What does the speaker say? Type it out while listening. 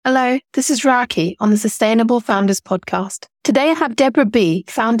Hello, this is Raki on the Sustainable Founders Podcast. Today I have Deborah Bee,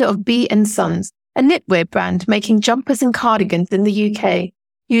 founder of Bee & Sons, a knitwear brand making jumpers and cardigans in the UK,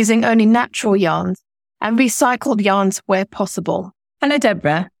 using only natural yarns and recycled yarns where possible. Hello,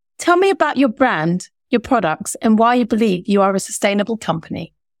 Deborah. Tell me about your brand, your products, and why you believe you are a sustainable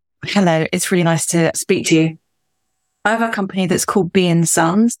company. Hello, it's really nice to speak to you. I have a company that's called Bee &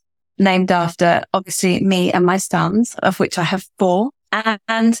 Sons, named after, obviously, me and my sons, of which I have 4.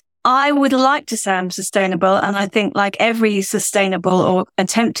 And I would like to sound sustainable. And I think like every sustainable or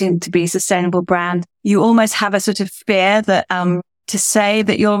attempting to be sustainable brand, you almost have a sort of fear that to say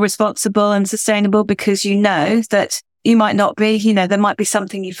that you're responsible and sustainable because you know that you might not be, there might be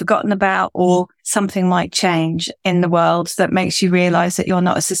something you've forgotten about or something might change in the world that makes you realize that you're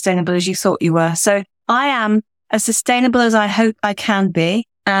not as sustainable as you thought you were. So I am as sustainable as I hope I can be.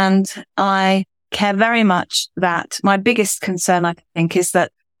 And I care very much that my biggest concern, I think, is that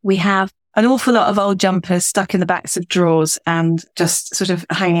we have an awful lot of old jumpers stuck in the backs of drawers and just sort of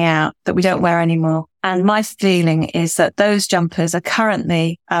hanging out that we don't wear anymore. And my feeling is that those jumpers are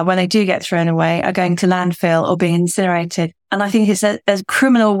currently, when they do get thrown away, are going to landfill or being incinerated. And I think it's a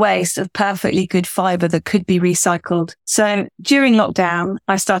criminal waste of perfectly good fibre that could be recycled. So during lockdown,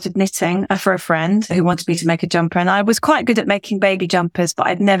 I started knitting for a friend who wanted me to make a jumper. And I was quite good at making baby jumpers, but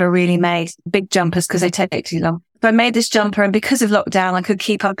I'd never really made big jumpers because they take too long. So I made this jumper, and because of lockdown, I could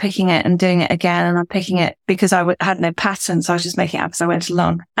keep on picking it and doing it again. And I'm picking it because I had no pattern. So I was just making it up as I went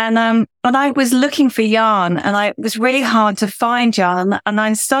along. And I was looking for yarn, and it was really hard to find yarn. And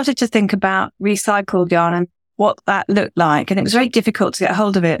I started to think about recycled yarn and what that looked like. And it was very difficult to get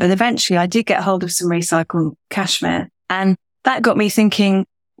hold of it. And eventually I did get hold of some recycled cashmere. And that got me thinking,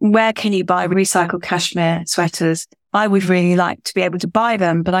 where can you buy recycled cashmere sweaters? I would really like to be able to buy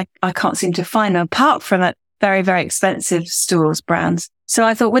them, but I can't seem to find them apart from at very, very expensive stores, brands. So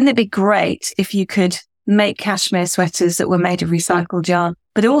I thought, wouldn't it be great if you could make cashmere sweaters that were made of recycled yarn?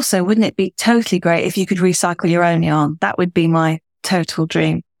 But also, wouldn't it be totally great if you could recycle your own yarn? That would be my total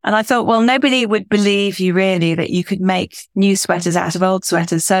dream. And I thought, well, nobody would believe you really that you could make new sweaters out of old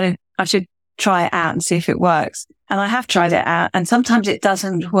sweaters. So I should try it out and see if it works. And I have tried it out, and sometimes it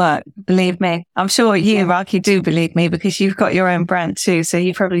doesn't work. Believe me. I'm sure you, Raki, do believe me because you've got your own brand too. So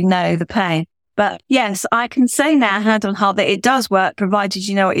you probably know the pain. But yes, I can say now, hand on heart, that it does work, provided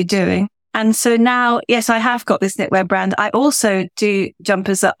you know what you're doing. And so now, yes, I have got this knitwear brand. I also do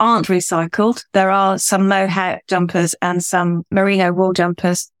jumpers that aren't recycled. There are some mohair jumpers and some merino wool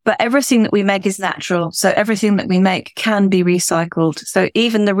jumpers, but everything that we make is natural. So everything that we make can be recycled. So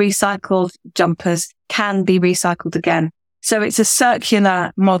even the recycled jumpers can be recycled again. So it's a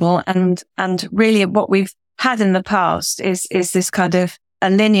circular model. And really what we've had in the past is this kind of a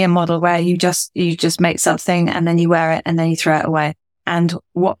linear model where you just make something and then you wear it and then you throw it away. And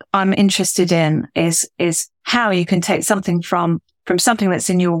what I'm interested in is how you can take something from something that's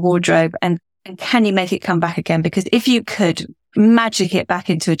in your wardrobe and can you make it come back again? Because if you could magic it back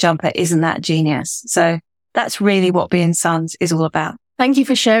into a jumper, isn't that genius? So that's really what Bee & Sons is all about. Thank you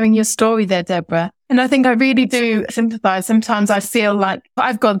for sharing your story there, Deborah. And I think I really do sympathize. Sometimes I feel like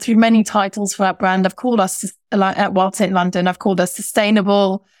I've gone through many titles for our brand. I've called us, like at Wild St. London, I've called us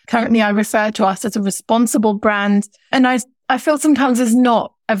sustainable. Currently, I refer to us as a responsible brand. And I feel sometimes there's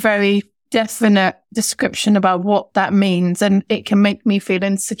not a very definite description about what that means. And it can make me feel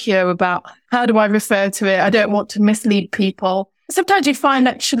insecure about how do I refer to it? I don't want to mislead people. Sometimes you find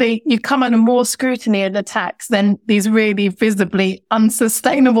actually you come under more scrutiny and attacks than these really visibly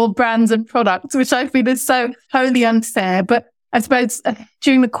unsustainable brands and products, which I feel is so wholly unfair. But I suppose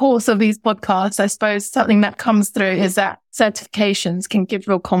during the course of these podcasts, I suppose something that comes through is that certifications can give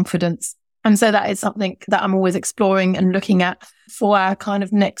real confidence. And so that is something that I'm always exploring and looking at for our kind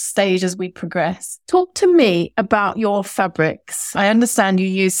of next stage as we progress. Talk to me about your fabrics. I understand you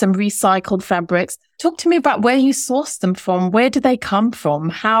use some recycled fabrics. Talk to me about where you source them from. Where do they come from?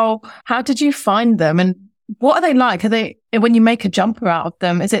 How did you find them? And what are they like? Are they, when you make a jumper out of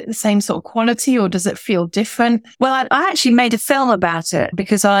them, is it the same sort of quality or does it feel different? Well, I actually made a film about it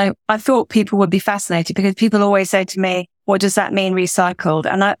because I thought people would be fascinated because people always say to me, what does that mean, recycled?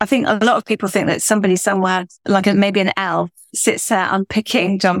 And I think a lot of people think that somebody somewhere, like maybe an elf, sits there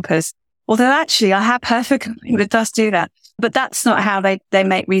unpicking jumpers. Although actually I have heard of a company that does do that. But that's not how they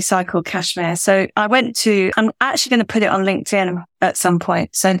make recycled cashmere. So I'm actually going to put it on LinkedIn at some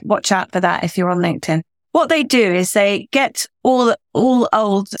point. So watch out for that if you're on LinkedIn. What they do is they get all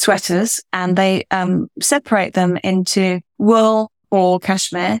old sweaters and they separate them into wool or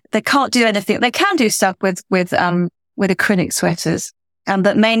cashmere. They can't do anything. They can do stuff with acrylic sweaters.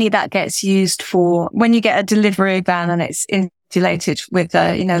 But mainly that gets used for when you get a delivery van and it's insulated with,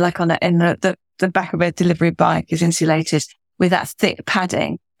 like in the back of a delivery bike is insulated with that thick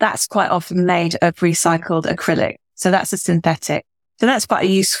padding. That's quite often made of recycled acrylic. So that's a synthetic. So that's quite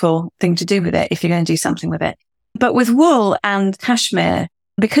a useful thing to do with it if you're going to do something with it. But with wool and cashmere,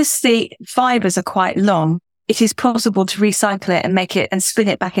 because the fibers are quite long, it is possible to recycle it and make it and spin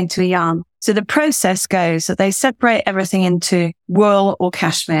it back into a yarn. So the process goes that they separate everything into wool or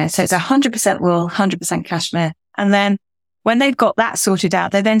cashmere. So it's 100% wool, 100% cashmere. And then when they've got that sorted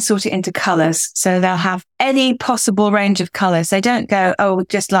out, they then sort it into colours. So they'll have any possible range of colours. They don't go,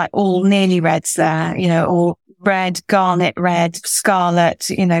 just like all nearly reds there, or red, garnet red, scarlet,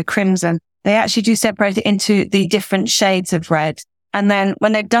 crimson. They actually do separate it into the different shades of red. And then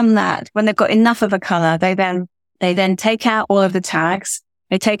when they've done that, when they've got enough of a colour, they then take out all of the tags.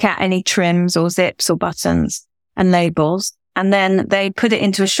 They take out any trims or zips or buttons and labels. And then they put it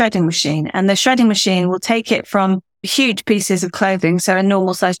into a shredding machine. And the shredding machine will take it from huge pieces of clothing, so a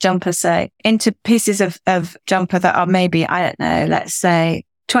normal size jumper, say, into pieces of jumper that are maybe, I don't know, let's say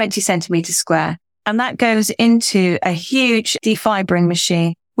 20 centimeters square. And that goes into a huge defibering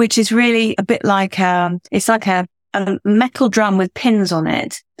machine, which is really a bit like, it's like a metal drum with pins on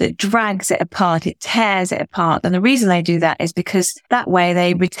it that drags it apart. It tears it apart. And the reason they do that is because that way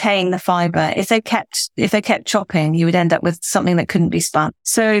they retain the fiber. If they kept chopping, you would end up with something that couldn't be spun.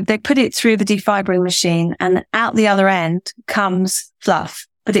 So they put it through the defibering machine, and out the other end comes fluff,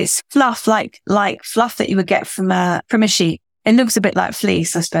 but it's fluff like fluff that you would get from a sheep. It looks a bit like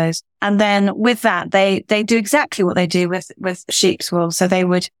fleece, I suppose. And then with that, they do exactly what they do with sheep's wool. So they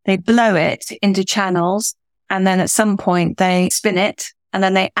blow it into channels. And then at some point they spin it, and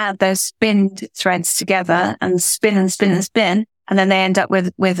then they add those spinned threads together and spin and spin and spin. And then they end up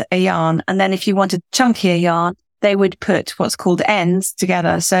with a yarn. And then if you wanted chunkier yarn, they would put what's called ends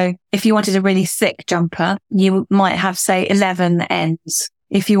together. So if you wanted a really thick jumper, you might have, say, 11 ends.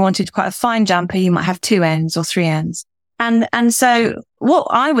 If you wanted quite a fine jumper, you might have 2 ends or 3 ends. And so what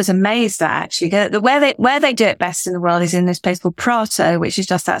I was amazed at, actually, where they do it best in the world is in this place called Prato, which is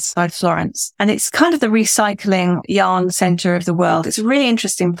just outside Florence. And it's kind of the recycling yarn center of the world. It's a really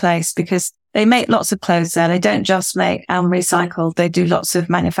interesting place because they make lots of clothes there. They don't just make recycled. They do lots of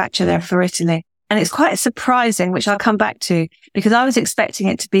manufacture there for Italy. And it's quite surprising, which I'll come back to, because I was expecting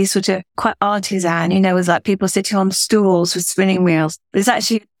it to be sort of quite artisan, with like people sitting on stools with spinning wheels. But it's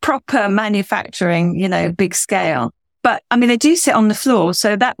actually proper manufacturing, big scale. But I mean, they do sit on the floor.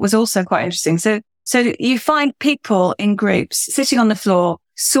 So that was also quite interesting. So you find people in groups sitting on the floor,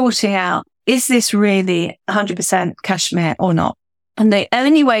 sorting out, is this really 100% cashmere or not? And the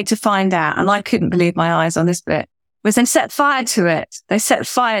only way to find out, and I couldn't believe my eyes on this bit, was they set fire to it. They set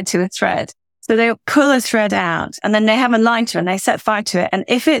fire to a thread. So they'll pull a thread out, and then they have a lighter and they set fire to it. And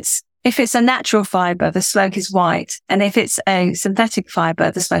if it's a natural fiber, the smoke is white. And if it's a synthetic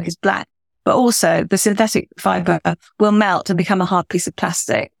fiber, the smoke is black. But also the synthetic fiber will melt and become a hard piece of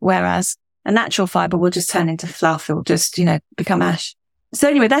plastic, whereas a natural fiber will just turn into fluff. It will just, become ash. So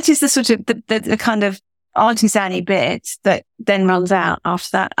anyway, that is the sort of the kind of artisan-y bit that then runs out after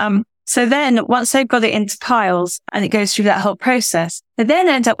that. So then once they've got it into piles and it goes through that whole process, they then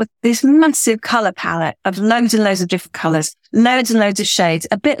end up with this massive color palette of loads and loads of different colors, loads and loads of shades,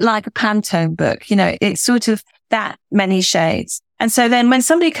 a bit like a Pantone book. It's sort of that many shades. And so then when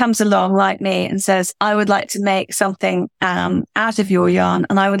somebody comes along like me and says, I would like to make something out of your yarn,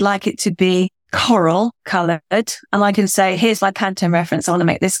 and I would like it to be coral colored, and I can say, here's my Pantone reference, I want to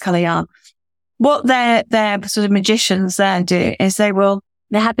make this color yarn. What their sort of magicians there do is they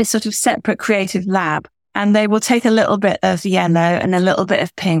have this sort of separate creative lab, and they will take a little bit of yellow and a little bit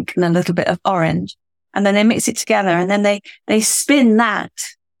of pink and a little bit of orange, and then they mix it together, and then they spin that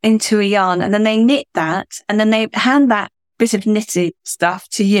into a yarn, and then they knit that, and then they hand that bit of knitted stuff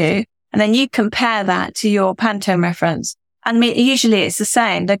to you, and then you compare that to your Pantone reference. And usually it's the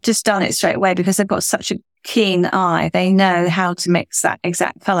same. They've just done it straight away because they've got such a keen eye. They know how to mix that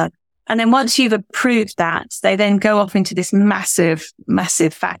exact color. And then once you've approved that, they then go off into this massive,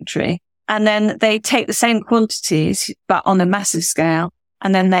 massive factory. And then they take the same quantities, but on a massive scale.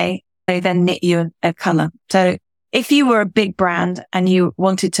 And then they then knit you a color. So if you were a big brand and you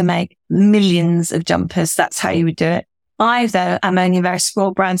wanted to make millions of jumpers, that's how you would do it. I, though, am only a very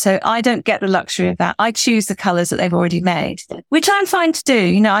small brand, so I don't get the luxury of that. I choose the colours that they've already made, which I'm fine to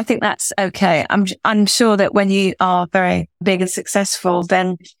do. I think that's okay. I'm sure that when you are very big and successful,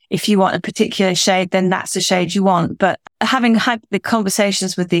 then if you want a particular shade, then that's the shade you want. But having had the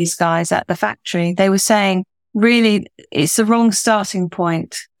conversations with these guys at the factory, they were saying, really, it's the wrong starting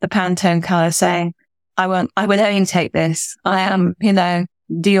point, the Pantone colour, saying, I would only take this. I am,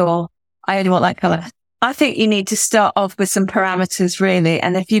 Dior. I only want that colour. I think you need to start off with some parameters, really.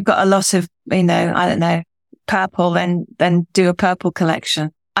 And if you've got a lot of, I don't know, purple, then do a purple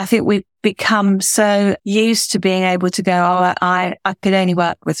collection. I think we've become so used to being able to go, I could only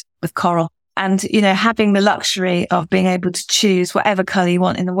work with coral. And, having the luxury of being able to choose whatever color you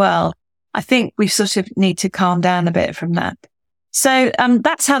want in the world. I think we sort of need to calm down a bit from that. So,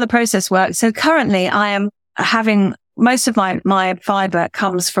 that's how the process works. So currently I am having most of my fiber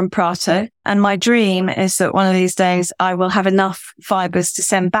comes from Prato, and my dream is that one of these days I will have enough fibers to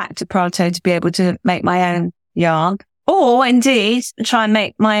send back to Prato to be able to make my own yarn, or indeed try and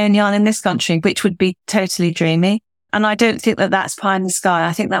make my own yarn in this country, which would be totally dreamy. And I don't think that that's pie in the sky.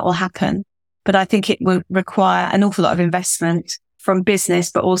 I think that will happen, but I think it will require an awful lot of investment from business,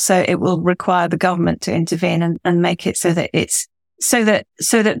 but also it will require the government to intervene and make it so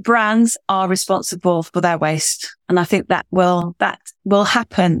that brands are responsible for their waste. And I think that will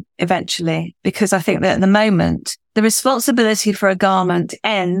happen eventually, because I think that at the moment, the responsibility for a garment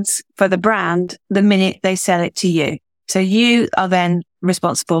ends for the brand the minute they sell it to you. So you are then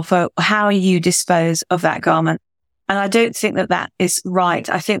responsible for how you dispose of that garment. And I don't think that that is right.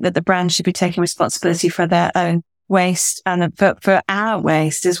 I think that the brand should be taking responsibility for their own waste and for our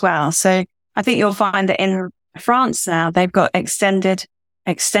waste as well. So I think you'll find that in France now, they've got extended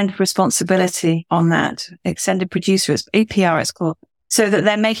responsibility on that, extended producers, EPR it's called, so that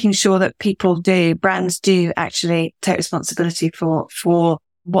they're making sure that brands do actually take responsibility for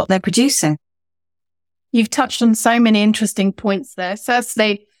what they're producing. You've touched on so many interesting points there.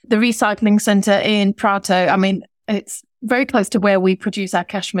 Firstly, the recycling centre in Prato, I mean, it's very close to where we produce our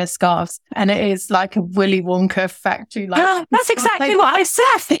cashmere scarves, and it is like a Willy Wonka factory. That's exactly what I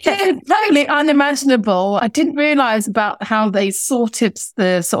said. It's totally unimaginable. I didn't realise about how they sorted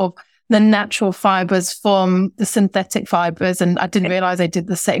the sort of the natural fibres from the synthetic fibres, and I didn't realise they did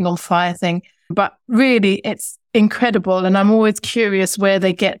the setting on fire thing. But really, it's incredible, and I'm always curious where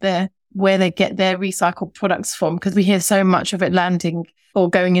they get their recycled products from, because we hear so much of it landing or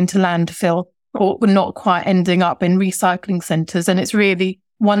going into landfill, or not quite ending up in recycling centres. And it's really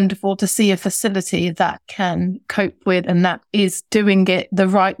wonderful to see a facility that can cope with and that is doing it the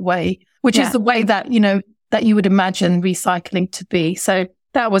right way, which is the way that, that you would imagine recycling to be. So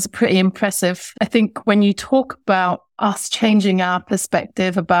that was pretty impressive. I think when you talk about us changing our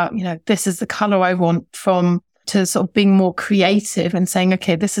perspective about, this is the colour I want, to sort of being more creative and saying,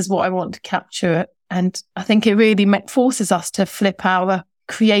 okay, this is what I want to capture. And I think it really forces us to flip our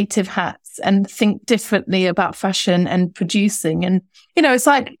creative hats and think differently about fashion and producing. And, it's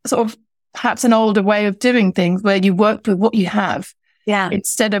like sort of perhaps an older way of doing things where you work with what you have. Yeah.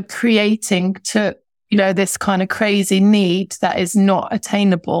 Instead of creating to, this kind of crazy need that is not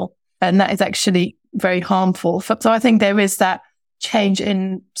attainable. And that is actually very harmful. So I think there is that change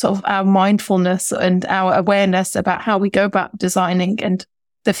in sort of our mindfulness and our awareness about how we go about designing and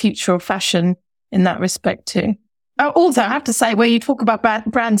the future of fashion in that respect too. Also, I have to say, where you talk about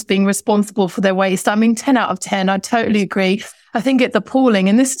brands being responsible for their waste, I mean, 10 out of 10, I totally agree. I think it's appalling.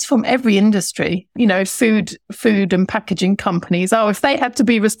 And this is from every industry, food and packaging companies. If they had to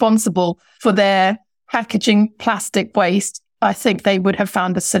be responsible for their packaging plastic waste, I think they would have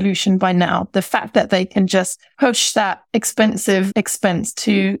found a solution by now. The fact that they can just push that expensive expense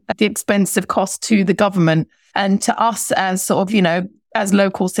to the expensive cost to the government and to us as sort of, as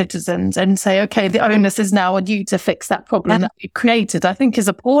local citizens, and say, okay, the onus is now on you to fix that problem that we created, I think is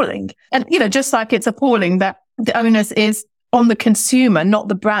appalling. And, just like it's appalling that the onus is on the consumer, not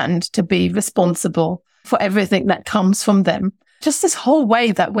the brand, to be responsible for everything that comes from them. Just this whole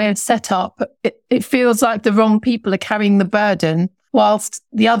way that we're set up, it feels like the wrong people are carrying the burden whilst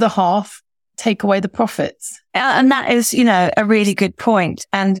the other half take away the profits. And that is, a really good point.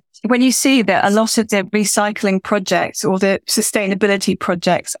 And when you see that a lot of the recycling projects or the sustainability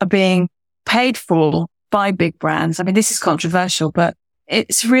projects are being paid for by big brands, I mean, this is controversial, but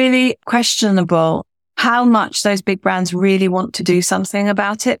it's really questionable how much those big brands really want to do something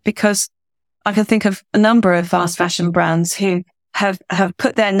about it, because I can think of a number of fast fashion brands who have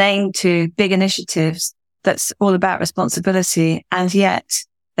put their name to big initiatives that's all about responsibility, and yet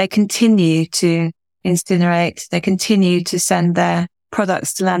they continue to incinerate, they continue to send their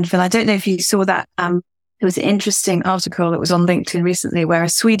products to landfill. I don't know if you saw that. There was an interesting article that was on LinkedIn recently where a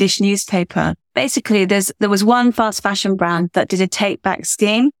Swedish newspaper, basically there was one fast fashion brand that did a take back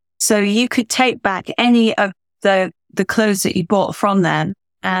scheme. So you could take back any of the clothes that you bought from them,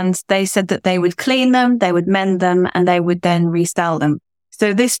 and they said that they would clean them, they would mend them, and they would then resell them.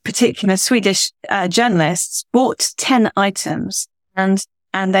 So this particular Swedish journalist bought 10 items and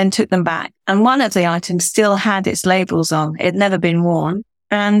then took them back. And one of the items still had its labels on. It had never been worn.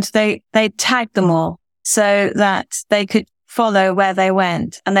 And they tagged them all. so that they could follow where they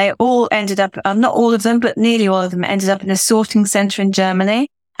went. And they all ended up, not all of them, but nearly all of them ended up in a sorting center in Germany.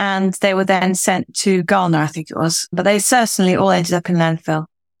 And they were then sent to Ghana, I think it was. But they certainly all ended up in landfill.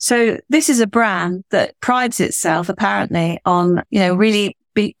 So this is a brand that prides itself apparently on, really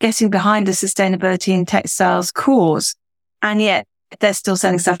getting behind the sustainability in textiles cause. And yet they're still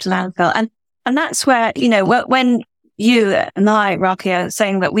sending stuff to landfill. And that's where, when you and I, Raki, are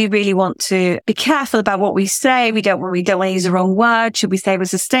saying that we really want to be careful about what we say. We don't want to use the wrong word. Should we say we're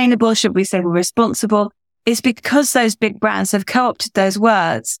sustainable? Should we say we're responsible? It's because those big brands have co-opted those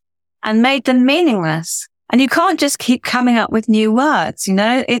words and made them meaningless. And you can't just keep coming up with new words.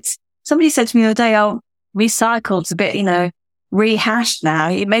 Somebody said to me the other day, oh, recycled's a bit, rehashed now.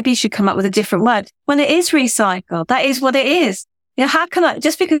 Maybe you should come up with a different word. When it is recycled, that is what it is. How can I,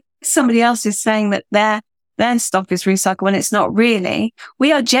 just because somebody else is saying that their stuff is recycled when it's not really,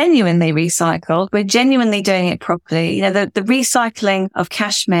 we are genuinely recycled. We're genuinely doing it properly. The recycling of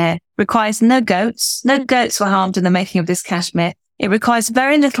cashmere requires no goats. No goats were harmed in the making of this cashmere. It requires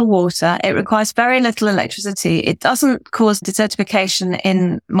very little water. It requires very little electricity. It doesn't cause desertification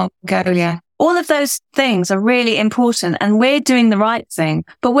in Mongolia. All of those things are really important, and we're doing the right thing,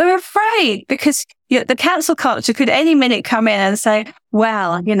 but we're afraid because the cancel culture could any minute come in and say,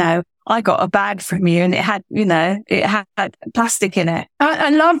 well, I got a bag from you and it had plastic in it. I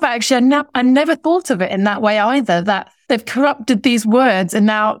love actually. I never thought of it in that way either, that they've corrupted these words and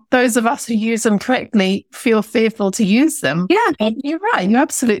now those of us who use them correctly feel fearful to use them. Yeah. And you're right. You're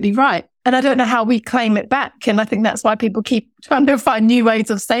absolutely right. And I don't know how we claim it back. And I think that's why people keep trying to find new ways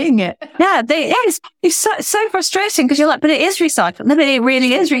of saying it. Yeah, it's so frustrating because you're like, but it is recycled. No, but it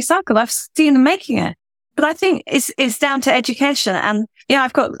really is recycled. I've seen them making it. But I think it's down to education. And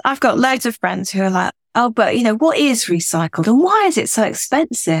I've got loads of friends who are like, oh, but what is recycled and why is it so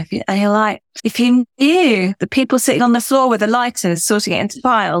expensive? And you're like, if you knew the people sitting on the floor with the lighters sorting it into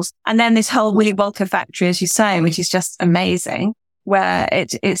piles, and then this whole Willy Wonka factory, as you say, which is just amazing, where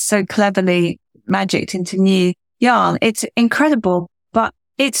it's so cleverly magicked into new yarn. It's incredible, but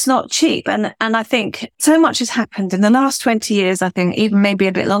it's not cheap. And I think so much has happened in the last 20 years, I think, even maybe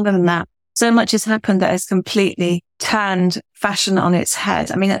a bit longer than that. So much has happened that has completely turned fashion on its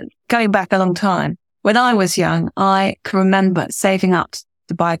head. I mean, going back a long time, when I was young, I can remember saving up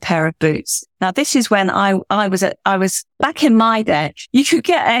to buy a pair of boots. Now, this is when I was back in my day, you could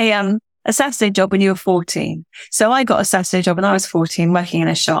get a Saturday job when you were 14. So I got a Saturday job when I was 14 working in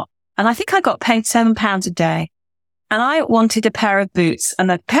a shop. And I think I got paid £7 a day. And I wanted a pair of boots,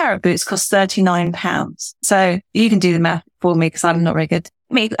 and a pair of boots cost £39. So you can do the math for me because I'm not very good.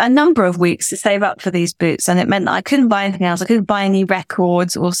 Me a number of weeks to save up for these boots, and it meant that I couldn't buy anything else. I couldn't buy any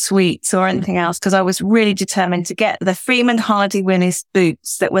records or sweets or anything else because I was really determined to get the Freeman Hardy Willis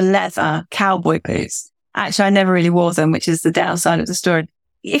boots that were leather cowboy boots. Actually, I never really wore them, which is the downside of the story.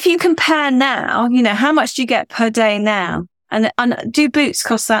 If you compare now, how much do you get per day now? And do boots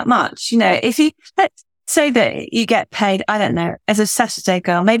cost that much? If you, let's say that you get paid, I don't know, as a Saturday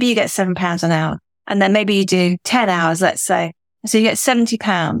girl, maybe you get £7 an hour, and then maybe you do 10 hours, let's say. So you get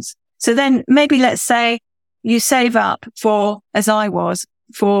 £70. So then maybe let's say you save up for, as I was,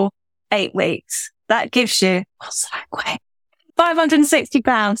 for 8 weeks. That gives you, what's that equate?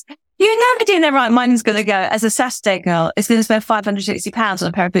 £560. Nobody in their right mind is going to go, as a Saturday girl, is going to spend £560 on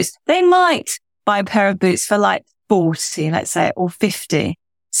a pair of boots. They might buy a pair of boots for like 40, let's say, or 50.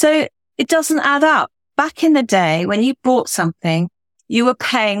 So it doesn't add up. Back in the day, when you bought something, you were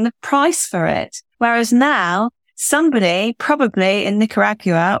paying the price for it. Whereas now, somebody probably in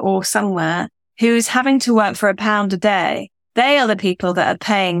Nicaragua or somewhere who's having to work for £1 a day, they are the people that are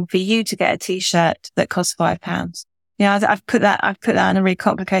paying for you to get a t-shirt that costs £5. I've put that in a really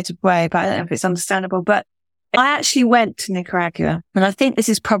complicated way, but I don't know if it's understandable. But I actually went to Nicaragua, and I think this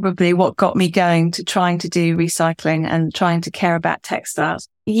is probably what got me going to trying to do recycling and trying to care about textiles.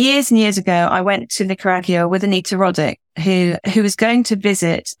 Years and years ago, I went to Nicaragua with Anita Roddick, who was going to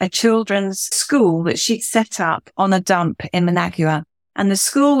visit a children's school that she'd set up on a dump in Managua. And the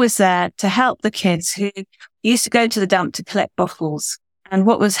school was there to help the kids who used to go to the dump to collect bottles. And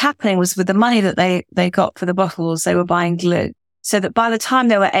what was happening was with the money that they got for the bottles, they were buying glue. So that by the time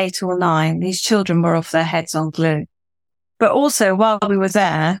they were 8 or 9, these children were off their heads on glue. But also while we were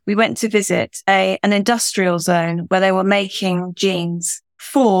there, we went to visit an industrial zone where they were making jeans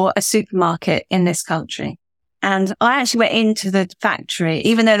for a supermarket in this country. And I actually went into the factory,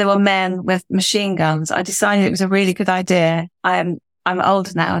 even though there were men with machine guns. I decided it was a really good idea. I'm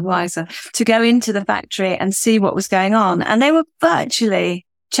older now and wiser, to go into the factory and see what was going on. And they were virtually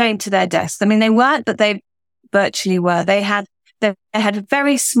chained to their desks. I mean, they weren't, but they virtually were. They had They had a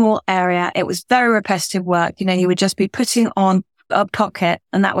very small area. It was very repetitive work. You would just be putting on a pocket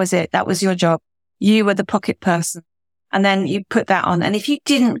and that was it. That was your job. You were the pocket person. And then you put that on. And if you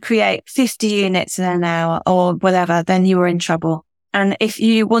didn't create 50 units in an hour or whatever, then you were in trouble. And if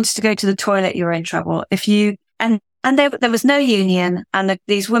you wanted to go to the toilet, you were in trouble. And there was no union, and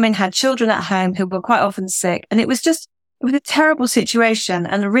these women had children at home who were quite often sick. And it was a terrible situation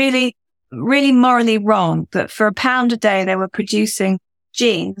and really, really morally wrong that for £1 a day, they were producing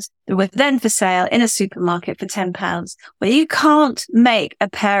jeans that were then for sale in a supermarket for £10. Well, you can't make a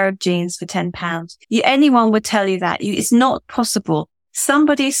pair of jeans for £10. Anyone would tell you that. It's not possible.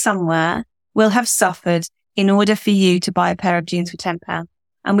 Somebody somewhere will have suffered in order for you to buy a pair of jeans for £10.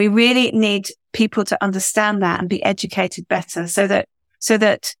 And we really need people to understand that and be educated better so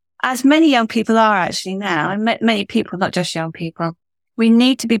that as many young people are actually now, and many people, not just young people, we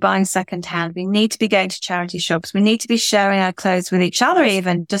need to be buying secondhand. We need to be going to charity shops. We need to be sharing our clothes with each other,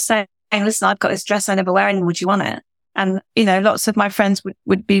 even just saying, listen, I've got this dress I never wear anymore. Would you want it? And, lots of my friends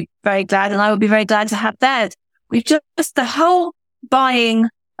would be very glad, and I would be very glad to have theirs. The whole buying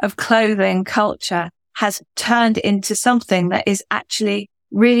of clothing culture has turned into something that is actually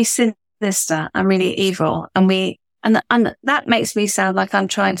really sinister and really evil. And that makes me sound like I'm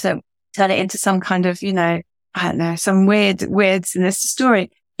trying to turn it into some kind of, I don't know, some weird sinister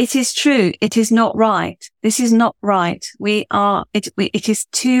story. It is true. It is not right. This is not right. It is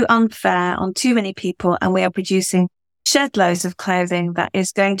too unfair on too many people, and we are producing shed loads of clothing that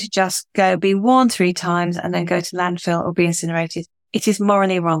is going to just be worn 3 times and then go to landfill or be incinerated. It is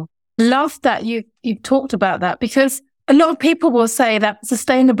morally wrong. Love that you've talked about that, because a lot of people will say that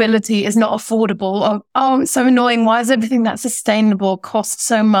sustainability is not affordable, or, oh, it's so annoying. Why does everything that's sustainable cost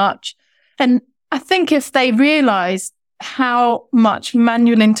so much? And I think if they realize how much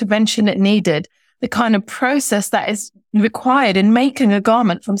manual intervention it needed, the kind of process that is required in making a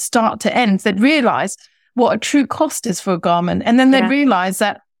garment from start to end, they'd realize what a true cost is for a garment. And then they'd realize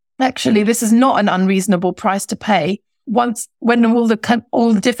that actually this is not an unreasonable price to pay when all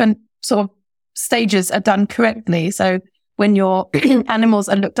the different sort of stages are done correctly. So when your animals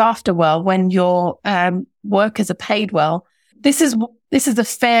are looked after well, when your workers are paid well, this is a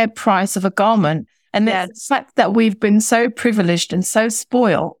fair price of a garment. And the fact that we've been so privileged and so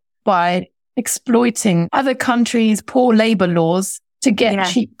spoiled by exploiting other countries' poor labor laws to get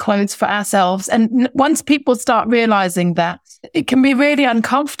cheap clothes for ourselves. And once people start realizing that, it can be really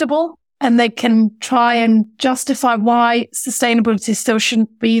uncomfortable, and they can try and justify why sustainability still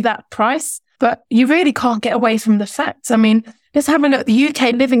shouldn't be that price. But you really can't get away from the facts. I mean, let's have a look. The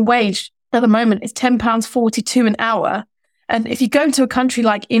UK living wage at the moment is £10.42 an hour. And if you go to a country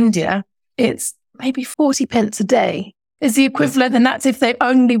like India, it's maybe 40 pence a day is the equivalent. And that's if they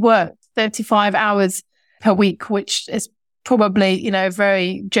only work 35 hours per week, which is probably,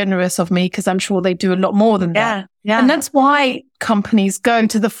 very generous of me, because I'm sure they do a lot more than that. Yeah. And that's why companies go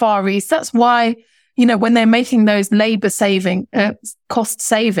to the Far East. That's why, when they're making those cost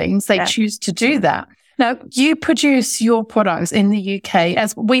savings, they choose to do that. Now, you produce your products in the UK,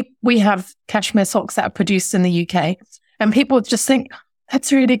 as we have cashmere socks that are produced in the UK, and people just think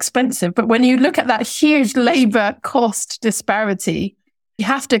that's really expensive. But when you look at that huge labor cost disparity, you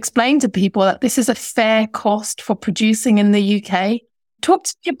have to explain to people that this is a fair cost for producing in the UK. Talk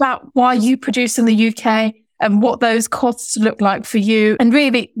to me about why you produce in the UK and what those costs look like for you, and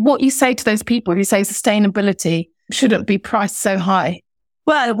really what you say to those people who say sustainability shouldn't be priced so high.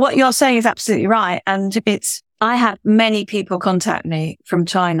 Well, what you're saying is absolutely right. And I have many people contact me from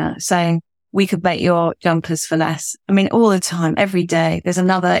China saying, we could make your jumpers for less. I mean, all the time, every day, there's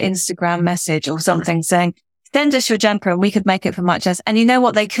another Instagram message or something saying, send us your jumper and we could make it for much less. And you know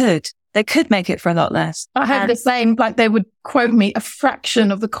what? They could make it for a lot less. I heard the same, like they would quote me a fraction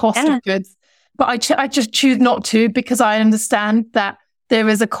of the cost of goods. But I just choose not to, because I understand that there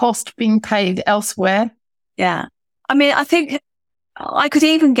is a cost being paid elsewhere. Yeah. I mean, I think I could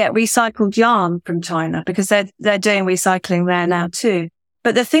even get recycled yarn from China, because they're doing recycling there now too.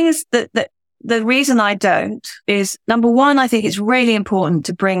 But the thing is that the reason I don't is, number one, I think it's really important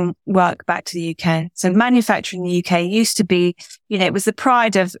to bring work back to the UK. So manufacturing in the UK used to be, it was the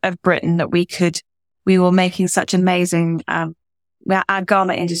pride of Britain that we were making such amazing, our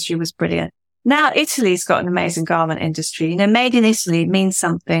garment industry was brilliant. Now Italy's got an amazing garment industry. Made in Italy means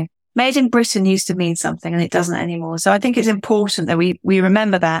something. Made in Britain used to mean something, and it doesn't anymore. So I think it's important that we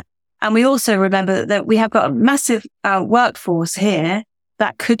remember that. And we also remember that we have got a massive workforce here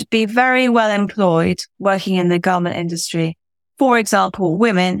that could be very well employed working in the garment industry. For example,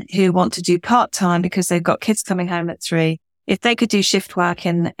 women who want to do part-time because they've got kids coming home at 3. If they could do shift work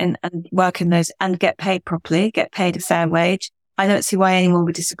and work in those and get paid properly, get paid a fair wage, I don't see why anyone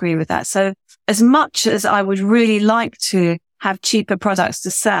would disagree with that. So as much as I would really like to have cheaper products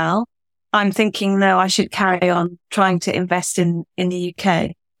to sell, I'm thinking, no, I should carry on trying to invest in the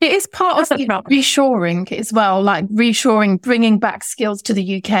UK. It is part of reshoring as well, like reshoring, bringing back skills to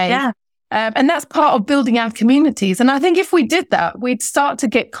the UK. Yeah. And that's part of building our communities. And I think if we did that, we'd start to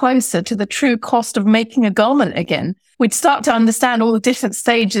get closer to the true cost of making a garment again. We'd start to understand all the different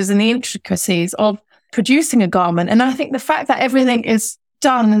stages and the intricacies of producing a garment. And I think the fact that everything is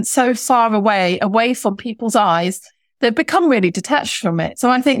done so far away from people's eyes, they've become really detached from it. So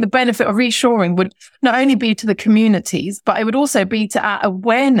I think the benefit of reshoring would not only be to the communities, but it would also be to our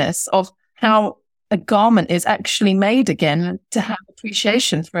awareness of how a garment is actually made again, to have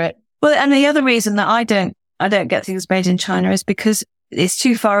appreciation for it. Well, and the other reason that I don't get things made in China is because it's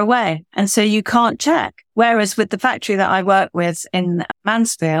too far away. And so you can't check. Whereas with the factory that I work with in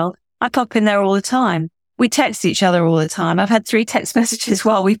Mansfield, I pop in there all the time. We text each other all the time. I've had 3 text messages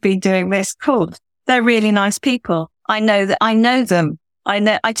while we've been doing this. Cool. They're really nice people. I know them.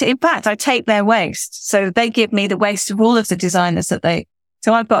 In fact, I take their waste. So they give me the waste of all of the designers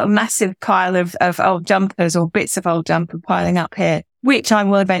so I've got a massive pile of old jumpers or bits of old jumper piling up here, which I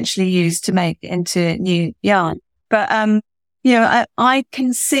will eventually use to make into new yarn. But, I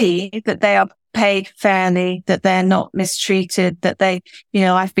can see that they are paid fairly, that they're not mistreated, that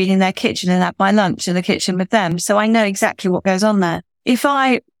I've been in their kitchen and had my lunch in the kitchen with them. So I know exactly what goes on there. If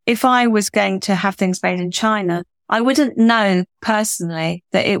I was going to have things made in China, I wouldn't know personally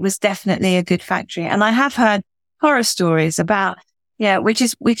that it was definitely a good factory. And I have heard horror stories about, which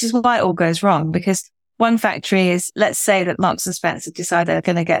is why it all goes wrong, because one factory is, let's say that Marks and Spencer decide they're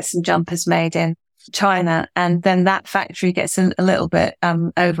going to get some jumpers made in China, and then that factory gets a little bit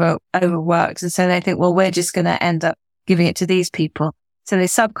overworked. And so they think, well, we're just going to end up giving it to these people. So they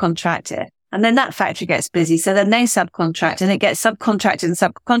subcontract it. And then that factory gets busy. So then they subcontract, and it gets subcontracted and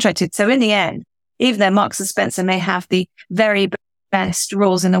subcontracted. So in the end, even though Marks and Spencer may have the very best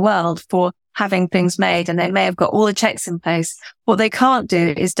rules in the world for having things made, and they may have got all the checks in place, what they can't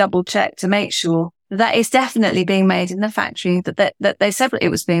do is double check to make sure that it's definitely being made in the factory that they said it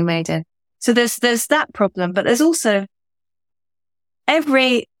was being made in. So there's that problem, but there's also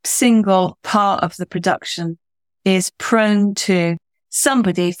every single part of the production is prone to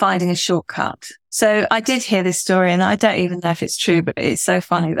somebody finding a shortcut. So I did hear this story, and I don't even know if it's true, but it's so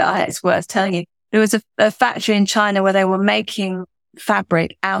funny that it's worth telling you. There was a factory in China where they were making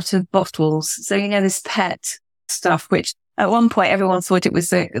fabric out of bottles. So, this PET stuff, which at one point everyone thought it was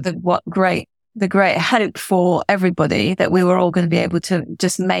the great hope for everybody, that we were all going to be able to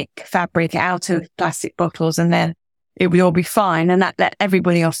just make fabric out of plastic bottles and then it would all be fine. And that let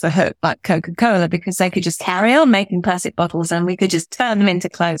everybody off the hook, like Coca-Cola, because they could just carry on making plastic bottles and we could just turn them into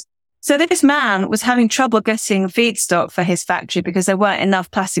clothes. So this man was having trouble getting feedstock for his factory because there weren't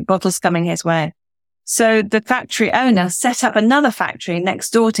enough plastic bottles coming his way. So the factory owner set up another factory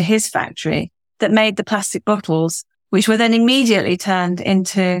next door to his factory that made the plastic bottles, which were then immediately turned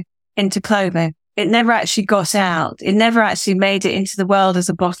into clothing. It never actually got out. It never actually made it into the world as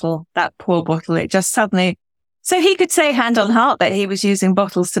a bottle, that poor bottle. It just suddenly, so he could say hand on heart that he was using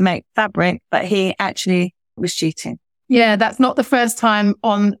bottles to make fabric, but he actually was cheating. Yeah, that's not the first time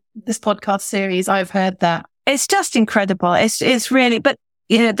on this podcast series I've heard that. It's just incredible. It's really, but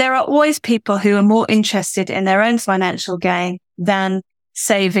there are always people who are more interested in their own financial gain than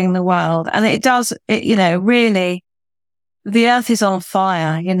saving the world. And it does, really, the earth is on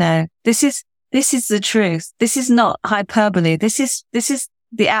fire. This is the truth. This is not hyperbole. This is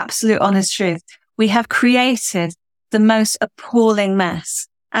the absolute honest truth. We have created the most appalling mess,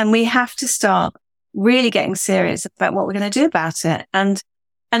 and we have to start really getting serious about what we're going to do about it. And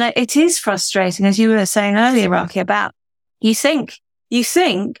it is frustrating, as you were saying earlier, Rocky, about you think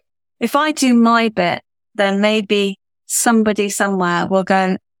if I do my bit, then maybe somebody somewhere will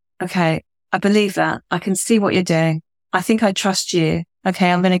go, okay, I believe that. I can see what you're doing. I think I trust you.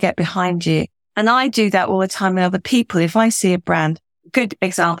 Okay, I'm going to get behind you. And I do that all the time with other people. If I see a brand, a good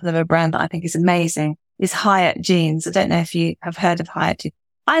example of a brand that I think is amazing is Hyatt Jeans. I don't know if you have heard of Hyatt Jeans.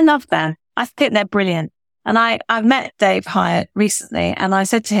 I love them. I think they're brilliant. And I've met Dave Hyatt recently, and I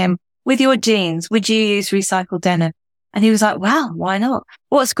said to him, with your jeans, would you use recycled denim? And he was like, well, why not?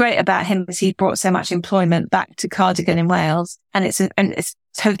 What's great about him is he brought so much employment back to Cardigan in Wales. And it's a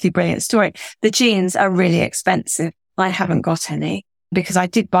totally brilliant story. The jeans are really expensive. I haven't got any because I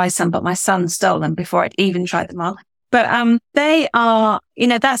did buy some, but my son stole them before I'd even tried them on. But, they are,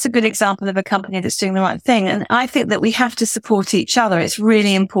 that's a good example of a company that's doing the right thing. And I think that we have to support each other. It's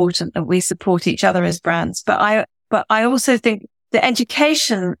really important that we support each other as brands. But I also think the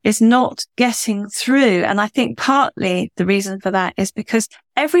education is not getting through. And I think partly the reason for that is because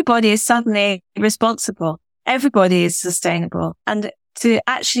everybody is suddenly responsible. Everybody is sustainable. And to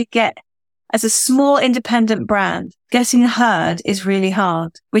actually get, as a small independent brand, getting heard is really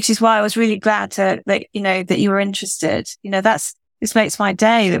hard, which is why I was really glad that you were interested. This makes my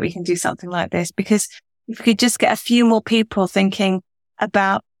day that we can do something like this, because if we could just get a few more people thinking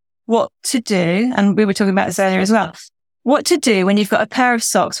about what to do, and we were talking about this earlier as well, what to do when you've got a pair of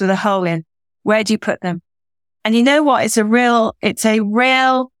socks with a hole in, where do you put them? And you know what? It's a real,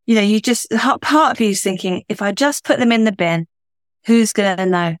 part of you is thinking, if I just put them in the bin, who's going to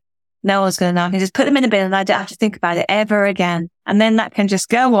know? No one's going to know. I can just put them in the bin and I don't have to think about it ever again. And then that can just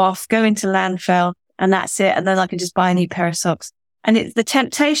go into landfill, and that's it. And then I can just buy a new pair of socks. And the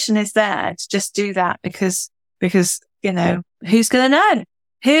temptation is there to just do that because, who's going to know?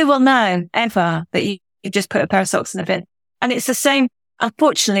 Who will know ever that you just put a pair of socks in the bin? And it's the same.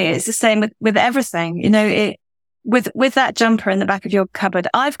 Unfortunately, it's the same with everything. With that jumper in the back of your cupboard,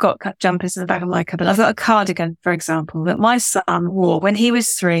 I've got jumpers in the back of my cupboard. I've got a cardigan, for example, that my son wore when he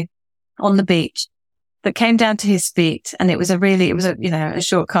was 3 on the beach, that came down to his feet. And it was a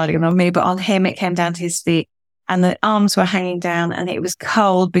short cardigan on me, but on him, it came down to his feet, and the arms were hanging down, and it was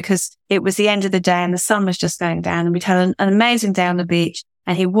cold because it was the end of the day and the sun was just going down, and we'd had an amazing day on the beach,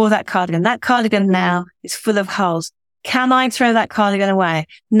 and he wore that cardigan. That cardigan now is full of holes. Can I throw that cardigan away?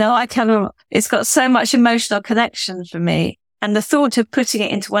 No, I cannot. It's got so much emotional connection for me. And the thought of putting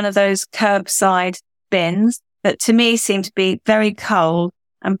it into one of those curbside bins that to me seem to be very cold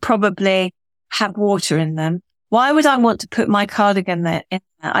and probably have water in them. Why would I want to put my cardigan there?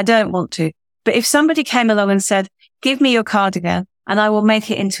 I don't want to. But if somebody came along and said, give me your cardigan and I will make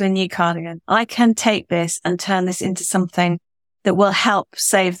it into a new cardigan, I can take this and turn this into something that will help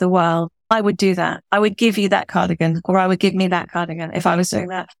save the world, I would do that. I would give you that cardigan, or I would give me that cardigan if I was doing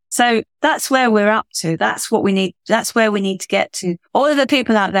that. So that's where we're up to. That's what we need. That's where we need to get to. All of the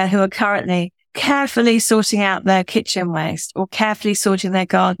people out there who are currently carefully sorting out their kitchen waste or carefully sorting their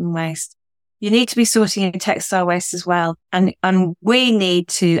garden waste, you need to be sorting your textile waste as well. And we need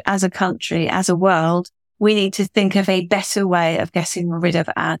to, as a country, as a world, we need to think of a better way of getting rid of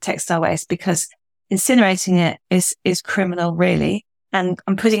our textile waste, because incinerating it is criminal, really. And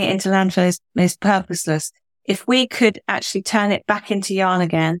putting it into landfill is purposeless. If we could actually turn it back into yarn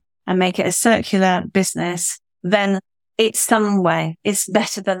again and make it a circular business, then it's some way. It's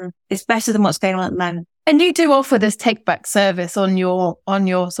better than what's going on at the moment. And you do offer this take back service on your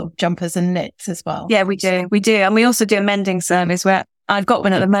sort of jumpers and knits as well. Yeah, we do. And we also do a mending service where I've got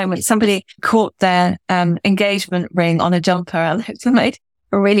one at the moment. Somebody caught their engagement ring on a jumper and it's made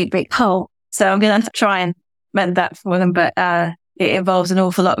a really big hole. So I'm going to try and mend that for them. But it involves an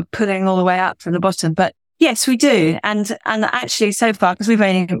awful lot of pulling all the way up from the bottom. But yes, we do. And actually so far, because we've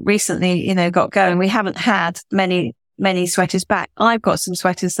only recently, got going, we haven't had many sweaters back. I've got some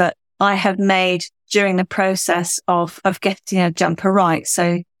sweaters that I have made during the process of getting a jumper right.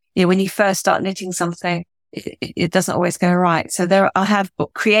 So, when you first start knitting something, it doesn't always go right. So I have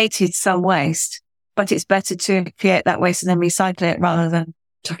created some waste, but it's better to create that waste and then recycle it rather than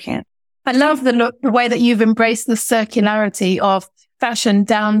chucking it. I love the way that you've embraced the circularity of fashion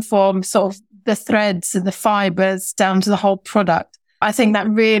down from sort of the threads and the fibers down to the whole product. I think that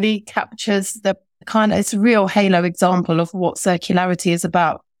really captures it's a real halo example of what circularity is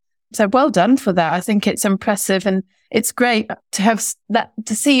about. So well done for that. I think it's impressive, and it's great to have that,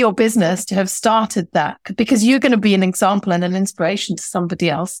 to see your business, to have started that, because you're going to be an example and an inspiration to somebody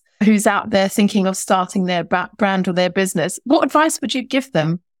else who's out there thinking of starting their brand or their business. What advice would you give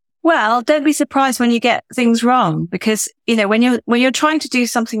them? Well, don't be surprised when you get things wrong, because, when you're trying to do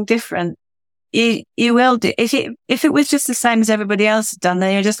something different, you will do. If it was just the same as everybody else has done,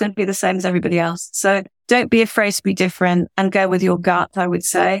 then you're just going to be the same as everybody else. So don't be afraid to be different and go with your gut, I would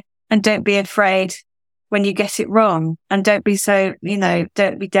say. And don't be afraid when you get it wrong, and don't be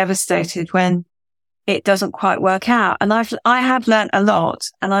don't be devastated when it doesn't quite work out. And I have learned a lot,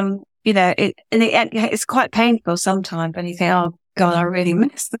 and I'm, it's quite painful sometimes when you think, oh God, I really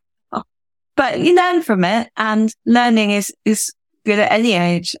messed it up. But you learn from it, and learning is good at any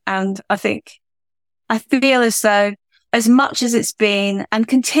age. And I feel as though, as much as it's been and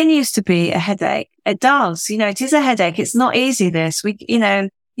continues to be a headache, it does, it is a headache. It's not easy, this.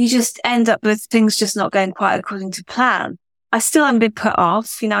 You just end up with things just not going quite according to plan. I still haven't been put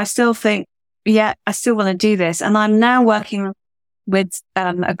off. I still think, I still want to do this. And I'm now working with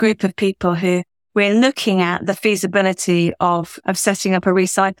a group of people who we're looking at the feasibility of setting up a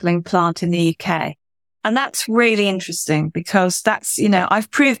recycling plant in the UK. And that's really interesting, because that's, I've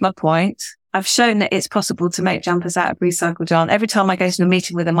proved my point. I've shown that it's possible to make jumpers out of recycled yarn. Every time I go to a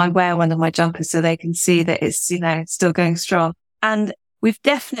meeting with them, I wear one of my jumpers so they can see that it's, still going strong. And we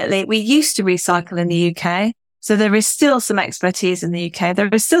used to recycle in the UK. So there is still some expertise in the UK. There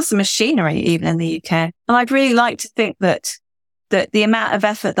is still some machinery even in the UK. And I'd really like to think that the amount of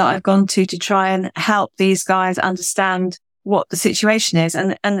effort that I've gone to try and help these guys understand what the situation is,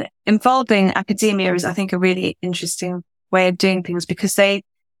 and involving academia is, I think, a really interesting way of doing things, because they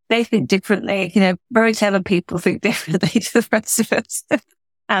think differently. Very clever people think differently to the rest of us.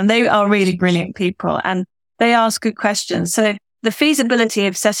 And they are really brilliant people, and they ask good questions. So the feasibility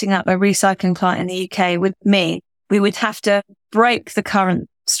of setting up a recycling plant in the UK would mean we would have to break the current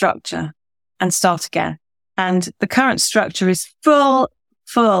structure and start again. And the current structure is full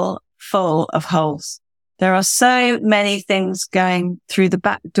of holes. There are so many things going through the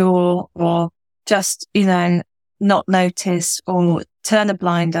back door, or just, not noticed, or turn a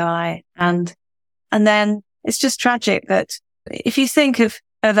blind eye. And then it's just tragic that if you think of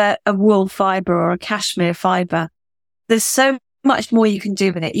a wool fiber or a cashmere fiber, there's so much more you can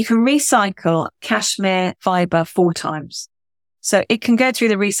do with it. You can recycle cashmere fiber 4 times. So it can go through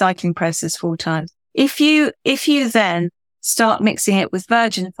the recycling process 4 times. If you then start mixing it with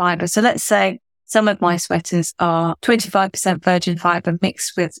virgin fiber, so let's say some of my sweaters are 25% virgin fiber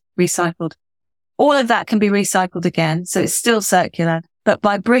mixed with recycled. All of that can be recycled again. So it's still circular. But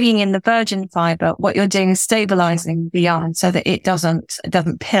by bringing in the virgin fiber, what you're doing is stabilizing the yarn so that it doesn't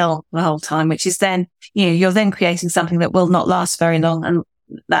pill the whole time, which is then, you're then creating something that will not last very long. And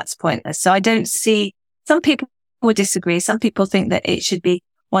that's pointless. So I don't see, some people would disagree. Some people think that it should be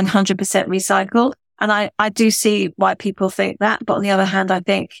 100% recycled. And I do see why people think that. But on the other hand, I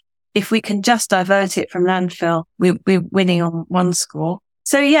think if we can just divert it from landfill, we're winning on one score.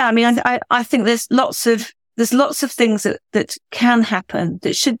 So yeah, I think there's lots of things that can happen,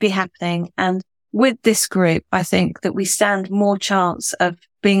 that should be happening. And with this group, I think that we stand more chance of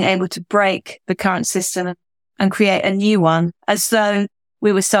being able to break the current system and create a new one as though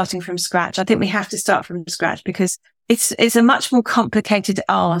we were starting from scratch. I think we have to start from scratch because it's a much more complicated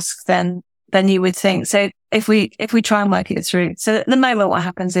ask than you would think. So if we try and work it through. So at the moment, what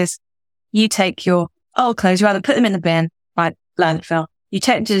happens is you take your old clothes, you either put them in the bin, right, landfill. You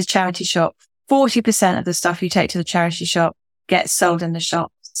take them to the charity shop. 40% of the stuff you take to the charity shop gets sold in the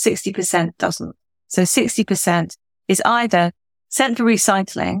shop. 60% doesn't. So 60% is either sent for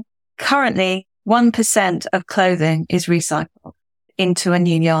recycling. Currently, 1% of clothing is recycled into a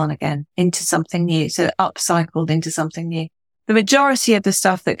new yarn again, into something new. So upcycled into something new. The majority of the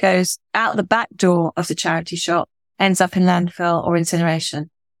stuff that goes out the back door of the charity shop ends up in landfill or incineration.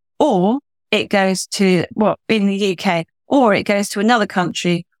 Or it goes to, in the UK, or it goes to another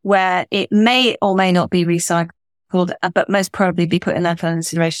country where it may or may not be recycled, but most probably be put in landfill and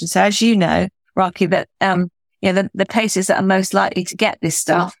incineration. So as you know, Rocky, that, the places that are most likely to get this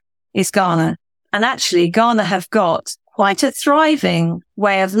stuff is Ghana. And actually, Ghana have got quite a thriving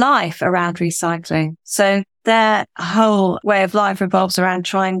way of life around recycling. So their whole way of life revolves around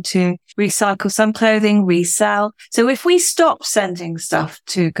trying to recycle some clothing, resell. So if we stop sending stuff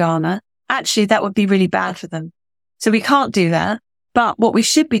to Ghana, actually that would be really bad for them. So we can't do that. But what we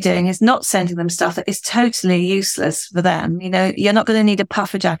should be doing is not sending them stuff that is totally useless for them. You're not going to need a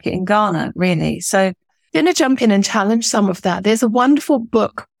puffer jacket in Ghana, really. So I'm going to jump in and challenge some of that. There's a wonderful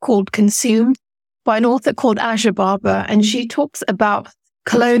book called Consumed by an author called Aja Barber, and she talks about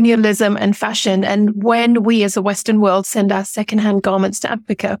colonialism and fashion. And when we as a Western world send our secondhand garments to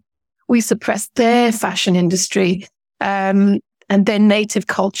Africa, we suppress their fashion industry and their native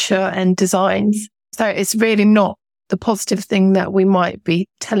culture and designs. So it's really not the positive thing that we might be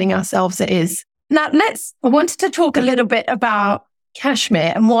telling ourselves it is. Now, I wanted to talk a little bit about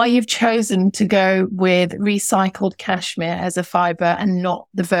cashmere and why you've chosen to go with recycled cashmere as a fiber and not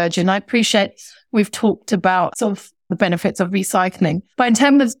the virgin. I appreciate we've talked about sort of the benefits of recycling, but in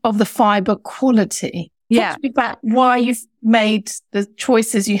terms of the fiber quality, talk to me about why you've made the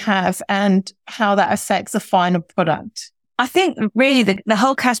choices you have and how that affects the final product. I think really the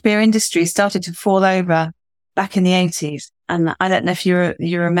whole cashmere industry started to fall over back in the 80s. And I don't know if you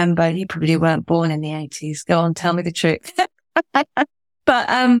remember, you probably weren't born in the 80s. Go on, tell me the truth.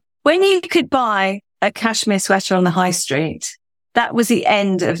 But when you could buy a cashmere sweater on the high street, that was the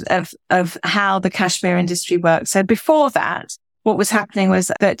end of how the cashmere industry worked. So before that, what was happening was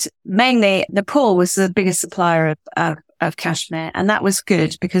that mainly Nepal was the biggest supplier of cashmere. And that was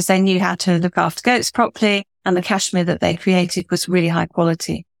good because they knew how to look after goats properly. And the cashmere that they created was really high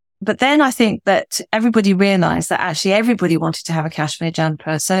quality. But then I think that everybody realized that actually everybody wanted to have a cashmere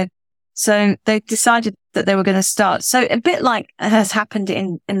jumper. So they decided that they were going to start. So a bit like has happened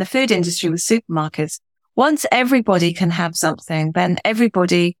in the food industry with supermarkets. Once everybody can have something, then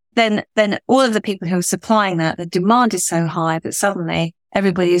then all of the people who are supplying that, the demand is so high that suddenly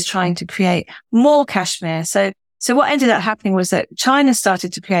everybody is trying to create more cashmere. So what ended up happening was that China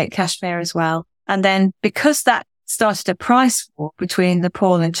started to create cashmere as well. And then because that started a price war between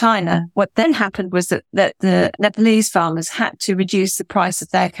Nepal and China, what then happened was that the Nepalese farmers had to reduce the price of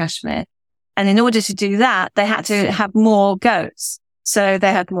their cashmere. And in order to do that, they had to have more goats. So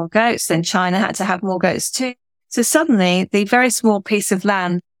they had more goats, then China had to have more goats too. So suddenly the very small piece of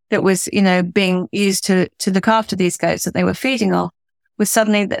land that was, being used to look after these goats that they were feeding off was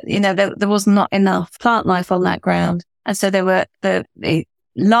suddenly that, there was not enough plant life on that ground. And so there were the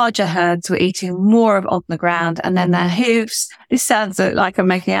larger herds were eating more on the ground, and then their hooves, this sounds like I'm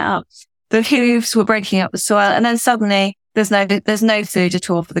making it up. The hooves were breaking up the soil, and then suddenly there's no food at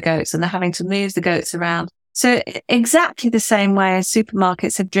all for the goats, and they're having to move the goats around. So exactly the same way as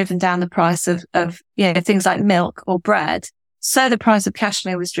supermarkets have driven down the price of things like milk or bread, so the price of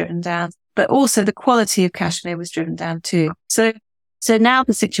cashmere was driven down, but also the quality of cashmere was driven down too. So now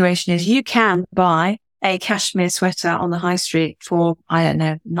the situation is you can buy a cashmere sweater on the high street for, I don't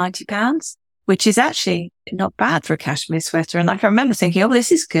know, £90, which is actually not bad for a cashmere sweater. And I can remember thinking,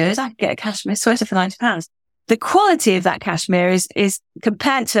 this is good. I can get a cashmere sweater for £90. The quality of that cashmere is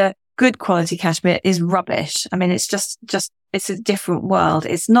compared to good quality cashmere is rubbish. I mean, it's just it's a different world.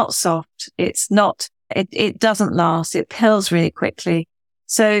 It's not soft. It doesn't last. It pills really quickly.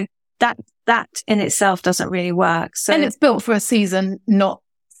 So that in itself doesn't really work. So, and it's built for a season, not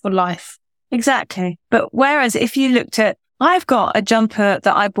for life. Exactly. But whereas if you looked at, I've got a jumper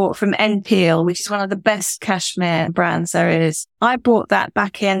that I bought from NPL, which is one of the best cashmere brands there is. I bought that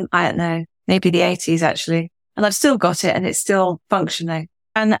back in, I don't know, maybe the 80s actually. And I've still got it and it's still functioning.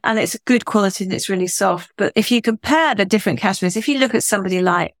 And it's a good quality and it's really soft. But if you compare the different cashmeres, if you look at somebody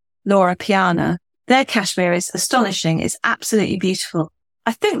like Laura Piana, their cashmere is astonishing. It's absolutely beautiful.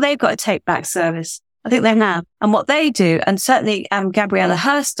 I think they've got a take back service. I think they have. And what they do, and certainly Gabriella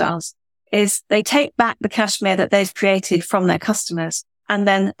Hurst does, is they take back the cashmere that they've created from their customers, and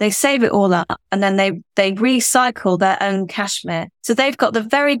then they save it all up, and then they recycle their own cashmere. So they've got the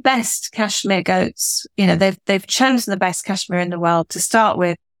very best cashmere goats. They've chosen the best cashmere in the world to start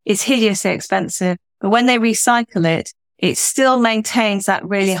with. It's hideously expensive, but when they recycle it, it still maintains that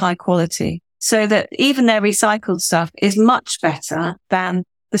really high quality. So that even their recycled stuff is much better than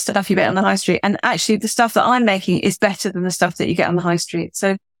the stuff you get on the high street. And actually the stuff that I'm making is better than the stuff that you get on the high street.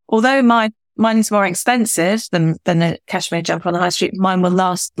 So although mine is more expensive than a cashmere jumper on the high street, mine will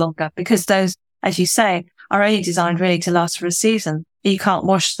last longer because those, as you say, are only designed really to last for a season. You can't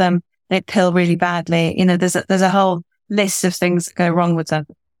wash them. They pill really badly. There's a whole list of things that go wrong with them.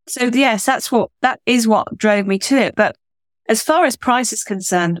 So yes, that is what drove me to it. But as far as price is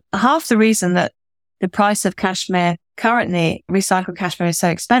concerned, half the reason that the price of cashmere currently, recycled cashmere, is so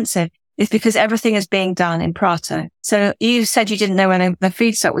expensive is because everything is being done in Prato. So you said you didn't know where the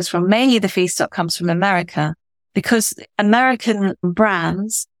feedstock was from. Mainly the feedstock comes from America because American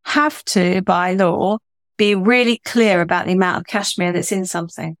brands have to, by law, be really clear about the amount of cashmere that's in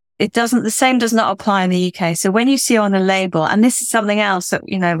something. The same does not apply in the UK. So when you see on a label, and this is something else that,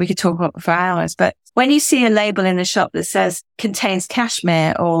 we could talk about for hours, but when you see a label in a shop that says contains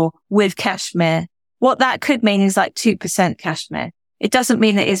cashmere or with cashmere, what that could mean is like 2% cashmere. It doesn't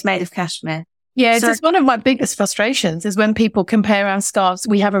mean it is made of cashmere. Yeah, it's just one of my biggest frustrations is when people compare our scarves.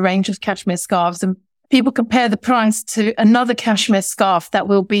 We have a range of cashmere scarves and people compare the price to another cashmere scarf that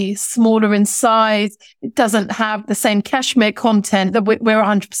will be smaller in size. It doesn't have the same cashmere content that we're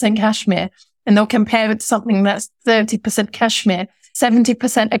 100% cashmere. And they'll compare it to something that's 30% cashmere,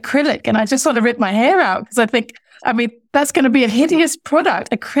 70% acrylic. And I just want to rip my hair out because I think, that's going to be a hideous product.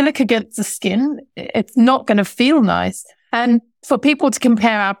 Acrylic against the skin. It's not going to feel nice. And for people to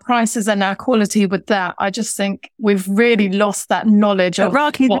compare our prices and our quality with that, I just think we've really lost that knowledge of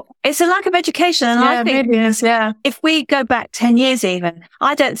it's a lack of education. And I think it is, if we go back 10 years even,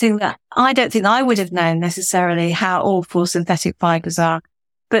 I don't think I would have known necessarily how awful synthetic fibers are.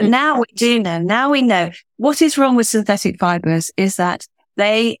 But now we do know. Now we know what is wrong with synthetic fibers is that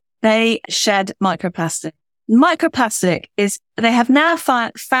they shed microplastic. Microplastic they have now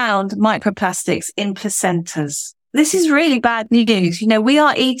found microplastics in placentas. This is really bad news. We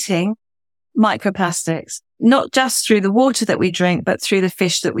are eating microplastics, not just through the water that we drink, but through the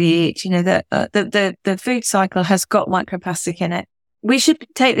fish that we eat. The food cycle has got microplastic in it. We should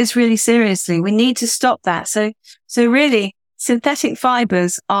take this really seriously. We need to stop that. So really, synthetic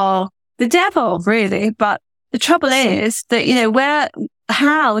fibers are the devil, really. But the trouble is that,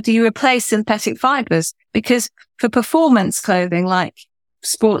 how do you replace synthetic fibers? Because for performance clothing, like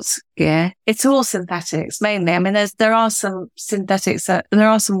sports gear, it's all synthetics mainly. I mean, there are some synthetics there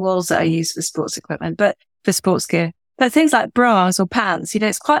are some wools that are used for sports equipment, but for sports gear. But things like bras or pants,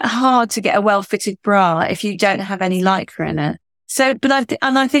 it's quite hard to get a well-fitted bra if you don't have any lycra in it. So, but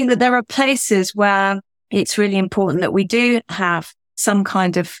I think that there are places where it's really important that we do have some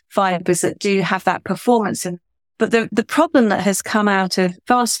kind of fibers that do have that performance. But the problem that has come out of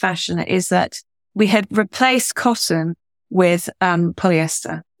fast fashion is that we had replaced cotton with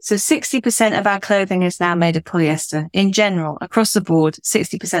polyester. So 60% of our clothing is now made of polyester. In general, across the board,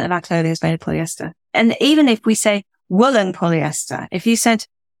 60% of our clothing is made of polyester. And even if we say woolen polyester, if you said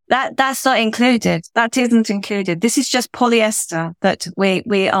that's not included, that isn't included. This is just polyester that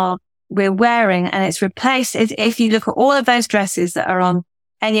we're wearing, and it's replaced. If you look at all of those dresses that are on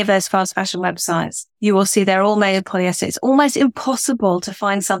any of those fast fashion websites, you will see they're all made of polyester. It's almost impossible to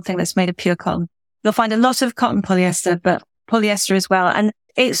find something that's made of pure cotton. You'll find a lot of cotton polyester, but polyester as well. And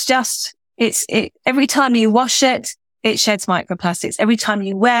it's every time you wash it, it sheds microplastics. Every time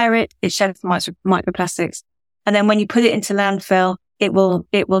you wear it, it sheds microplastics. And then when you put it into landfill, it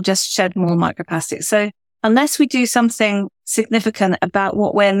will just shed more microplastics. So unless we do something significant about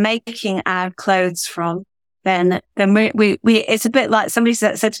what we're making our clothes from, then we it's a bit like somebody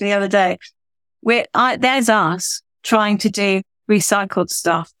said to me the other day, there's us trying to do recycled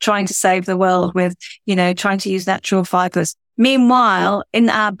stuff, trying to save the world with, trying to use natural fibers. Meanwhile, in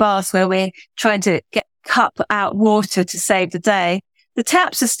our bath where we're trying to cup out water to save the day, the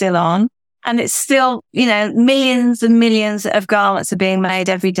taps are still on, and it's still, millions and millions of garments are being made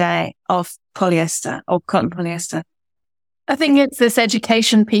every day of polyester or cotton polyester. I think it's this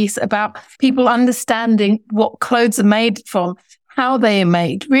education piece about people understanding what clothes are made from, how they are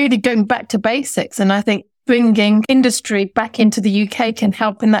made, really going back to basics. And I think bringing industry back into the UK can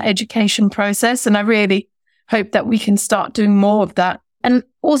help in that education process. And I really hope that we can start doing more of that. And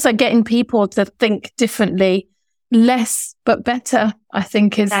also getting people to think differently, less but better, I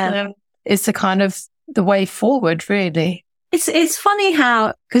think is the kind of the way forward, really. It's funny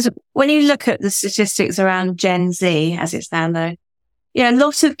how, because when you look at the statistics around Gen Z, as it's now known, a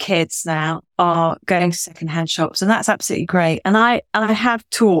lot of kids now are going to secondhand shops, and that's absolutely great. And I have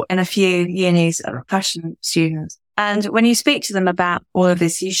taught in a few unis fashion students. And when you speak to them about all of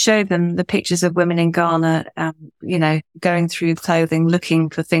this, you show them the pictures of women in Ghana, going through clothing, looking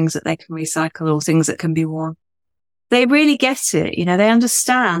for things that they can recycle or things that can be worn. They really get it. They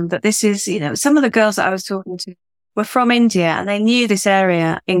understand that this is, some of the girls that I was talking to were from India, and they knew this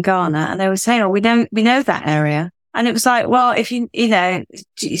area in Ghana, and they were saying, we know that area. And it was like, well, if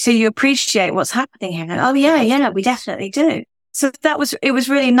so you appreciate what's happening here. And, oh yeah, we definitely do. So it was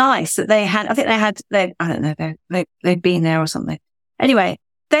really nice that they'd been there or something. Anyway,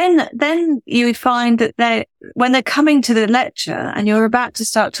 then you would find that when they're coming to the lecture and you're about to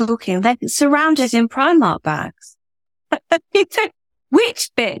start talking, they're surrounded in Primark bags.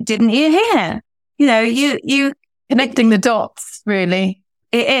 Which bit didn't you hear? You connecting the dots, really.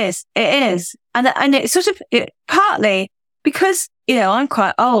 It is. And it's sort of partly because, I'm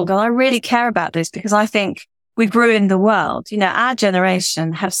quite old and I really care about this because I think we've ruined the world. Our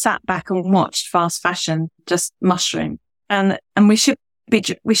generation have sat back and watched fast fashion just mushroom, and we should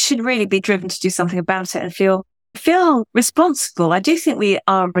really be driven to do something about it and feel responsible. I do think we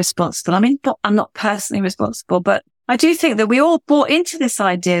are responsible. I mean, I'm not personally responsible, but I do think that we all bought into this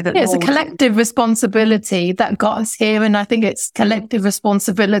idea that it's a collective responsibility that got us here. And I think it's collective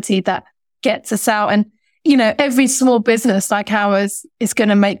responsibility that gets us out. And, every small business like ours is going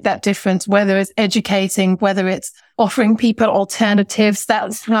to make that difference, whether it's educating, whether it's offering people alternatives.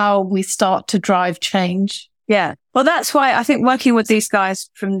 That's how we start to drive change. Yeah. Well, that's why I think working with these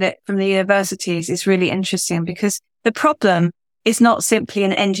guys from the universities is really interesting, because the problem is not simply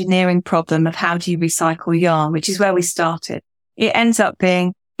an engineering problem of how do you recycle yarn, which is where we started. It ends up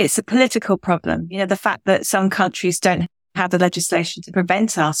being, it's a political problem. The fact that some countries don't have the legislation to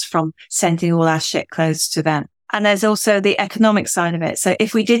prevent us from sending all our shit clothes to them. And there's also the economic side of it. So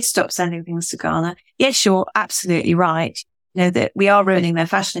if we did stop sending things to Ghana, yes, you're absolutely right. That we are ruining their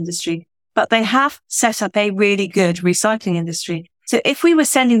fashion industry, but they have set up a really good recycling industry. So if we were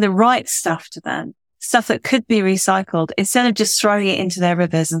sending the right stuff to them, stuff that could be recycled, instead of just throwing it into their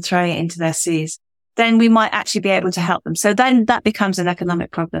rivers and throwing it into their seas, then we might actually be able to help them. So then that becomes an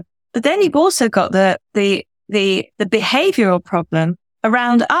economic problem. But then you've also got the behavioral problem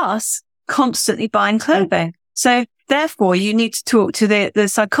around us constantly buying clothing. So therefore you need to talk to the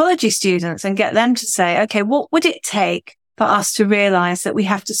psychology students and get them to say, okay, what would it take for us to realize that we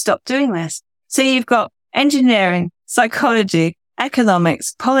have to stop doing this? So you've got engineering, psychology,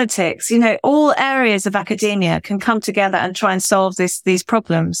 economics, politics, all areas of academia can come together and try and solve these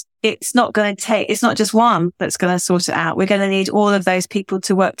problems. It's not just one that's going to sort it out. We're going to need all of those people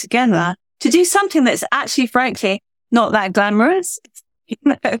to work together to do something that's actually, frankly, not that glamorous.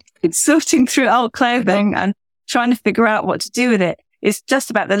 It's sorting through old clothing and trying to figure out what to do with it. It's just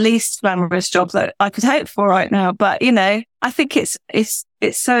about the least glamorous job that I could hope for right now. But, I think it's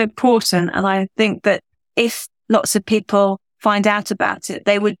so important. And I think that if lots of people find out about it,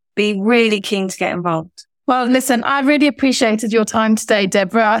 they would be really keen to get involved. Well, listen, I really appreciated your time today,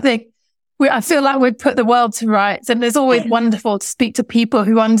 Deborah. I feel like we've put the world to rights, and it's always wonderful to speak to people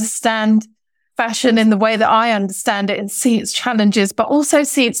who understand fashion in the way that I understand it and see its challenges, but also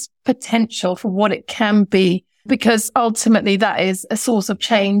see its potential for what it can be, because ultimately that is a source of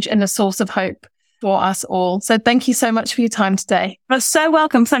change and a source of hope for us all. So thank you so much for your time today. You're so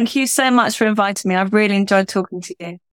welcome. Thank you so much for inviting me. I've really enjoyed talking to you.